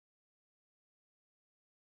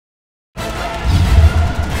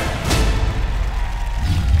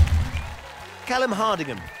Callum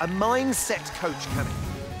Hardingham, a mindset coach, Cammy.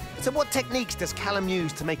 So what techniques does Callum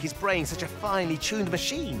use to make his brain such a finely tuned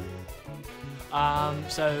machine?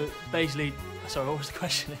 So basically, sorry, what was the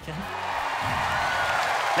question again?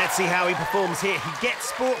 Let's see how he performs here. He gets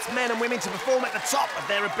sportsmen and women to perform at the top of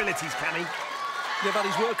their abilities, Cammy. They've had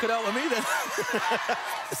his work cut out with me then.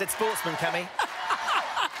 I said sportsman, Cammy.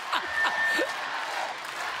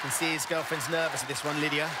 You can see his girlfriend's nervous at this one,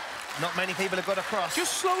 Lydia. Not many people have got across.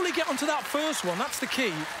 Just slowly get onto that first one, that's the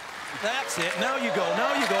key. That's it, now you go,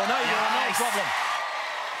 now you go, now you go, no problem.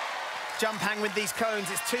 Jump hang with these cones.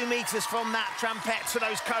 It's 2 meters from that trampette to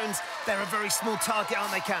those cones. They're a very small target,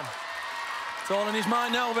 aren't they, Cam? It's all in his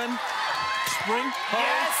mind now, Ben. Spring. Hold.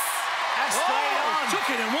 Yes! And straight on. Took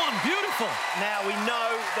it in one, beautiful. Now we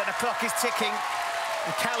know that the clock is ticking.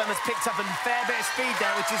 And Callum has picked up a fair bit of speed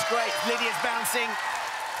there, which is great. Lydia's bouncing.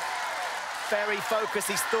 Very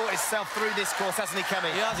focused. He's thought himself through this course, hasn't he,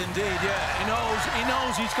 Cammy? He has indeed, yeah. He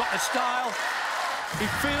knows he's got the style. He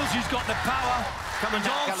feels he's got the power.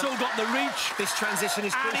 He's also got the reach. This transition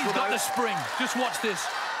is crucial. And he's got the spring. Just watch this.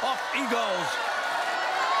 Off he goes.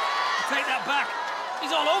 Take that back.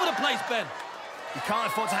 He's all over the place, Ben. You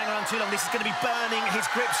can't afford to hang around too long. This is going to be burning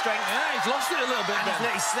his grip strength. Yeah, he's lost it a little bit, and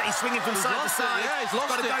Ben. He's swinging from side to side. Yeah, he's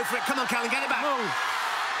lost got to go for it. Come on, Callum, get it back. No.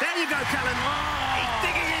 There you go, Callum. Oh.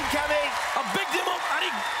 He's digging in, Cammy. I bigged him up and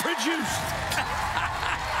he produced.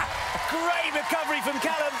 Great recovery from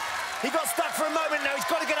Callum. He got stuck for a moment now. He's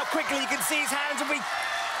got to get up quickly. You can see his hands will be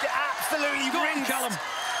absolutely rinsed. Callum.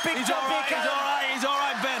 Big jump here, Callum. He's all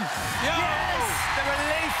right, Ben. Yo. Yes, the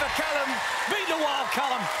relief for Callum. Beat the wall,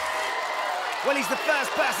 Callum. Well, he's the first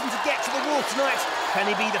person to get to the wall tonight. Can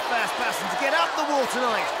he be the first person to get up the wall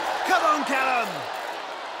tonight? Come on, Callum.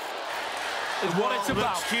 Is what it's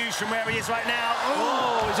about. Looks huge from where he is right now.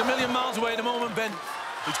 Oh, he's a million miles away at the moment, Ben.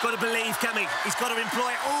 He's got to believe, Cammy. He's got to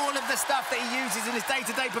employ all of the stuff that he uses in his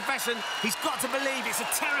day-to-day profession. He's got to believe it's a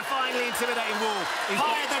terrifyingly intimidating wall.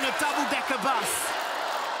 Higher than a double-decker bus.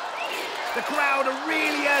 The crowd are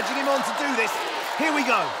really urging him on to do this. Here we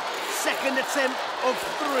go. Second attempt of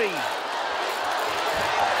 3.